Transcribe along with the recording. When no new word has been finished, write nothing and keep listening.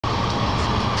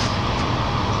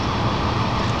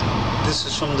This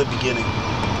is from the beginning.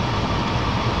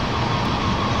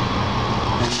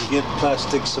 And you get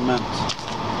plastic cement.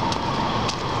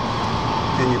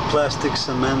 And you plastic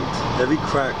cement every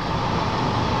crack.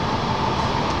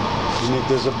 And if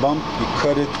there's a bump, you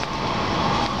cut it.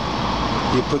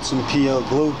 You put some PL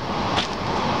glue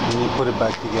and you put it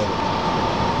back together.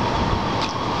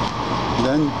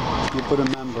 Then you put a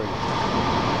membrane.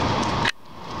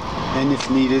 And if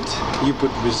needed, you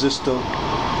put Resisto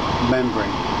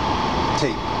membrane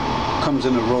tape. Comes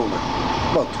in a roller,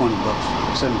 about 20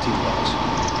 bucks, 17 bucks.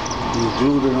 You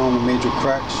glue it on the major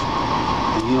cracks,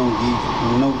 and you don't give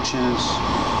no chance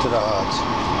to the odds.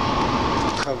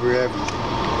 You cover everything.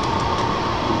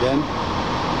 And then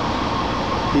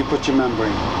you put your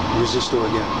membrane, Resisto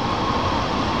again.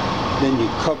 Then you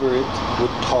cover it with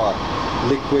tar,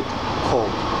 liquid, cold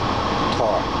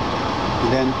tar. And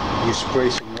then you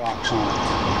spray some rocks on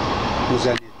it. Was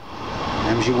that it?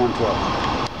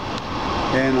 MG112.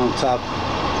 And on top,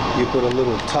 you put a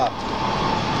little top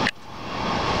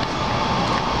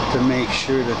to make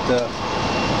sure that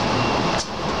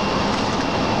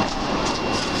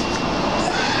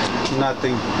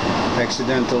nothing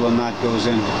accidental or not goes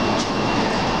in.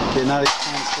 They're not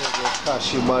expensive. They'll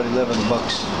cost you about 11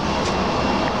 bucks.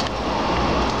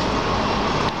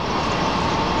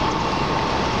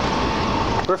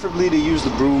 Preferably to use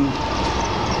the broom.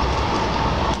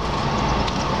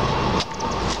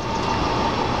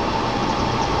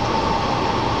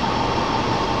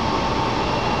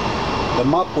 The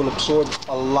mop will absorb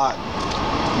a lot,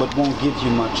 but won't give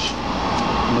you much.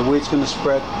 And the way it's going to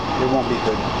spread, it won't be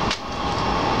good.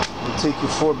 It'll take you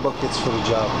 4 buckets for the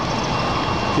job.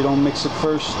 If you don't mix it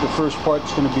first, the first part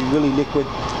is going to be really liquid,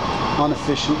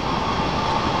 inefficient,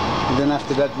 and then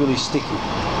after that, really sticky.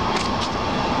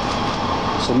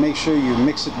 So make sure you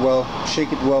mix it well,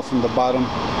 shake it well from the bottom,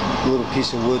 a little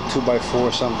piece of wood, 2x4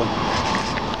 or something.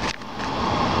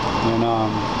 And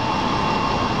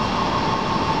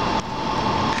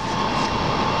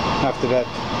after that,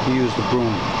 you use the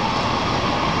broom.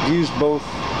 Use both.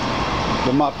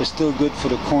 The mop is still good for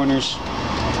the corners.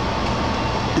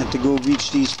 And to go reach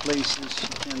these places, you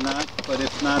cannot. But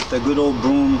if not, the good old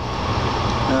broom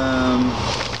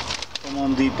from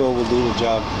Home Depot will do the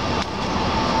job.